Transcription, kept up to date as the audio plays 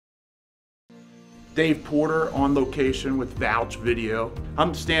Dave Porter on location with Vouch Video.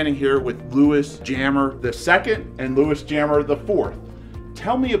 I'm standing here with Louis Jammer II and Louis Jammer IV.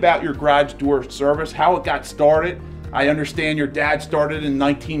 Tell me about your garage door service, how it got started. I understand your dad started in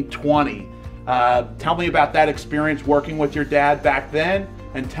 1920. Tell me about that experience working with your dad back then,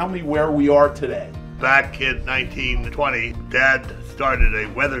 and tell me where we are today. Back in 1920, Dad started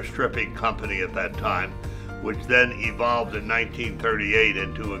a weather stripping company at that time, which then evolved in 1938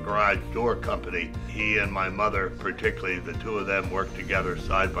 into a garage door company. He and my mother, particularly, the two of them worked together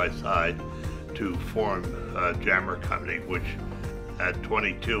side by side to form Jammer Company, which at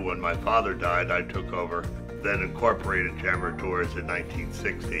 22, when my father died, I took over, then incorporated Jammer Doors in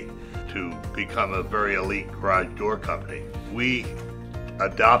 1960 to become a very elite garage door company. We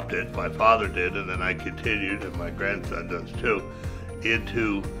adopted, my father did, and then I continued, and my grandson does too,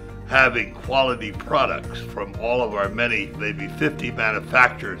 into having quality products from all of our many, maybe 50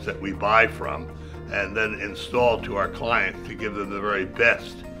 manufacturers that we buy from, and then install to our clients to give them the very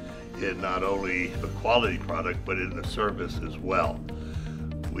best in not only the quality product, but in the service as well.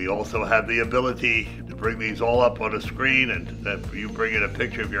 We also have the ability to bring these all up on a screen, and that you bring in a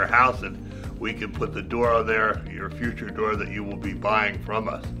picture of your house and we can put the door on there, your future door that you will be buying from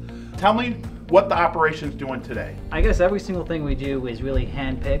us. Tell me what the operation's doing today. I guess every single thing we do is really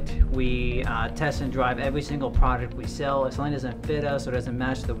hand-picked. We test and drive every single product we sell. If something doesn't fit us or doesn't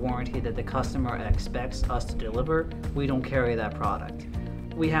match the warranty that the customer expects us to deliver, we don't carry that product.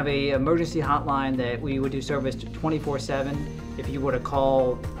 We have an emergency hotline that we would do service 24/7. If you were to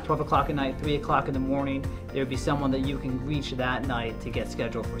call 12 o'clock at night, 3 o'clock in the morning, there would be someone that you can reach that night to get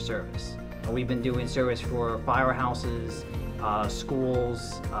scheduled for service. We've been doing service for firehouses,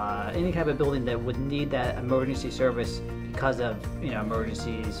 schools, any type of building that would need that emergency service because of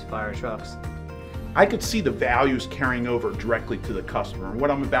emergencies, fire trucks. I could see the values carrying over directly to the customer, and what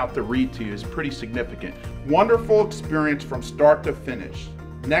I'm about to read to you is pretty significant. Wonderful experience from start to finish.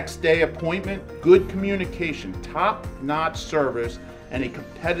 Next day appointment, good communication, top-notch service, and a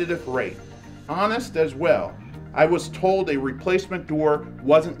competitive rate. Honest as well. I was told a replacement door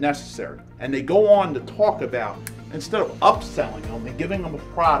wasn't necessary, and they go on to talk about, instead of upselling them and giving them a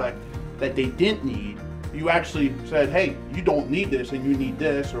product that they didn't need, you actually said, hey, you don't need this and you need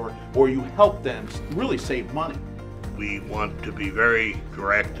this, or you help them really save money. We want to be very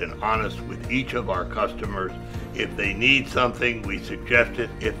direct and honest with each of our customers. If they need something, we suggest it.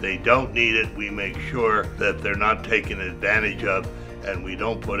 If they don't need it, we make sure that they're not taken advantage of, and we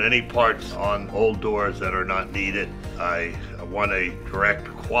don't put any parts on old doors that are not needed. I want a direct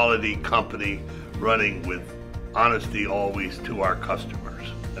quality company running with honesty always to our customers.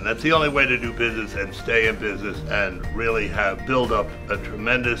 And that's the only way to do business and stay in business and really build up a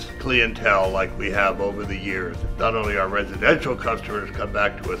tremendous clientele like we have over the years. Not only our residential customers come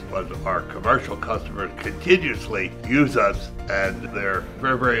back to us, but our commercial customers continuously use us, and they're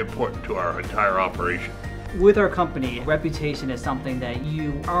very, very important to our entire operation. With our company, reputation is something that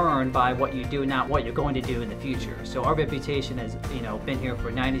you earn by what you do, not what you're going to do in the future. So our reputation has, been here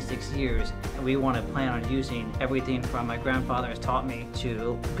for 96 years, and we want to plan on using everything from my grandfather has taught me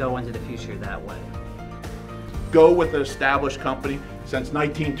to go into the future that way. Go with an established company since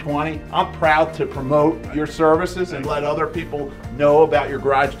 1920. I'm proud to promote your services and let other people know about your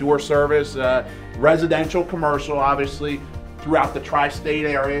garage door service, residential, commercial, obviously, throughout the tri-state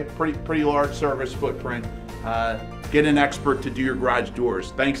area, pretty large service footprint. Get an expert to do your garage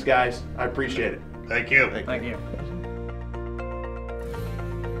doors. Thanks, guys. I appreciate it. Thank you. Thank you.